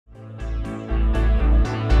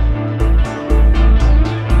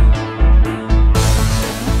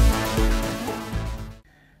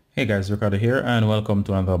Hey guys, Ricardo here and welcome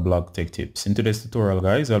to another blog tech tips. In today's tutorial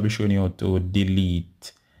guys, I'll be showing you how to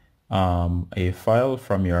delete a file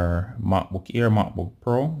from your MacBook Air, MacBook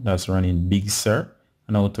Pro that's running Big Sur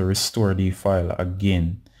and how to restore the file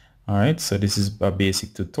again. Alright, so this is a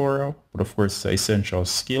basic tutorial, but of course it's an essential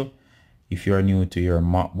skill if you are new to your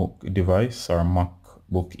MacBook device or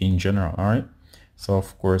MacBook in general. Alright, so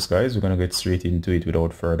of course guys, we're going to get straight into it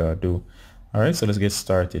without further ado. Alright, so let's get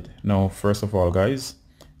started. Now first of all guys,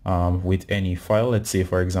 with any file, let's say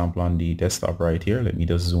for example on the desktop right here, let me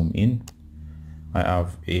just zoom in. I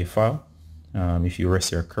have a file. If you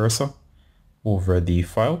rest your cursor over the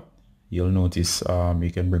file, you'll notice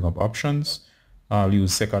you can bring up options. I'll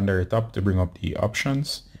use secondary tap to bring up the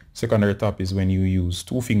options. Secondary tap is when you use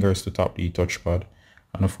two fingers to tap the touchpad,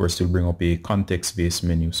 and of course you'll bring up a context-based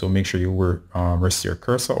menu. So make sure you rest your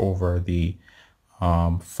cursor over the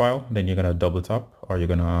file, then you're gonna double tap or you're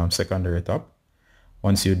gonna secondary tap.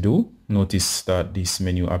 Once you do, notice that this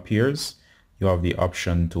menu appears. You have the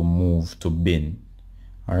option to move to bin.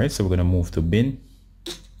 Alright, so we're going to move to bin.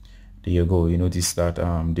 There you go. You notice that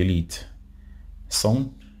delete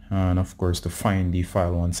sound. And of course, to find the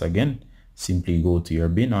file once again, simply go to your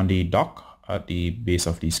bin. On the dock at the base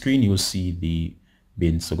of the screen, you'll see the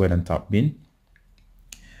bin. So go ahead and tap bin.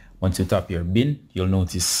 Once you tap your bin, you'll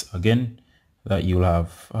notice again that you'll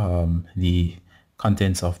have the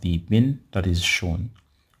contents of the bin that is shown.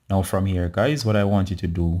 Now from here guys, what I want you to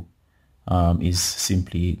do is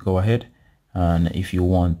simply go ahead, and if you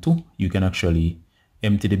want to, you can actually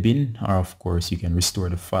empty the bin, or of course you can restore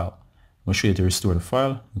the file. I'm going to show you to restore the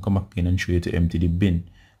file and come back in and show you to empty the bin.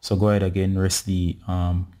 So go ahead again, rest the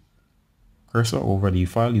cursor over the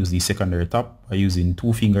file, use the secondary tap by using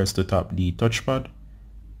two fingers to tap the touchpad.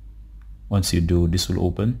 Once you do, this will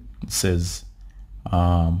open. It says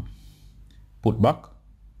put back.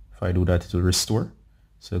 If I do that, it will restore.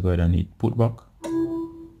 So go ahead and hit put back,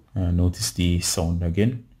 and notice the sound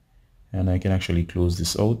again, and I can actually close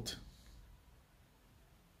this out.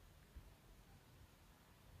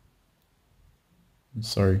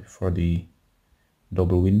 Sorry for the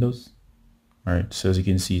double windows. Alright, so as you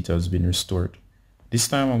can see, it has been restored. This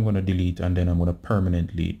time I'm going to delete, and then I'm going to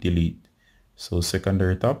permanently delete. So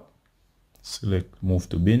secondary tap, select move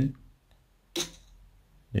to bin.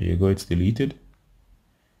 There you go, it's deleted.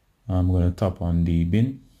 I'm going to tap on the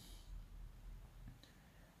bin.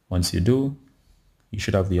 Once you do, you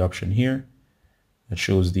should have the option here that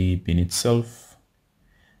shows the bin itself,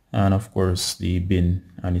 and of course the bin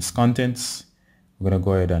and its contents. We're going to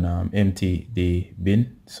go ahead and empty the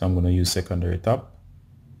bin. So I'm going to use secondary tap,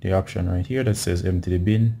 the option right here that says empty the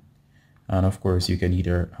bin, and of course you can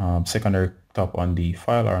either secondary tap on the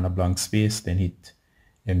file or on a blank space, then hit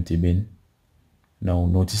empty bin. Now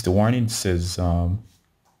notice the warning. It says are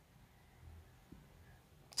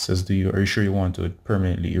you sure you want to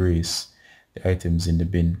permanently erase the items in the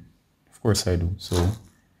bin? Of course I do. So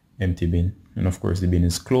empty bin, and of course the bin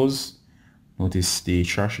is closed. Notice the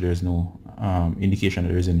trash, there's no indication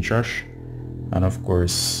that there's any trash, and of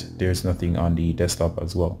course there's nothing on the desktop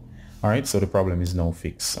as well. Alright, so the problem is now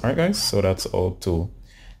fixed. Alright guys, so that's all to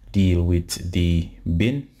deal with the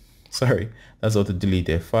bin. Sorry, that's how to delete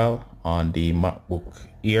a file on the MacBook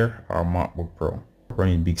Air or MacBook Pro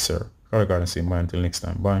running Big Sur. Alright guys, say bye until next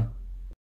time. Bye.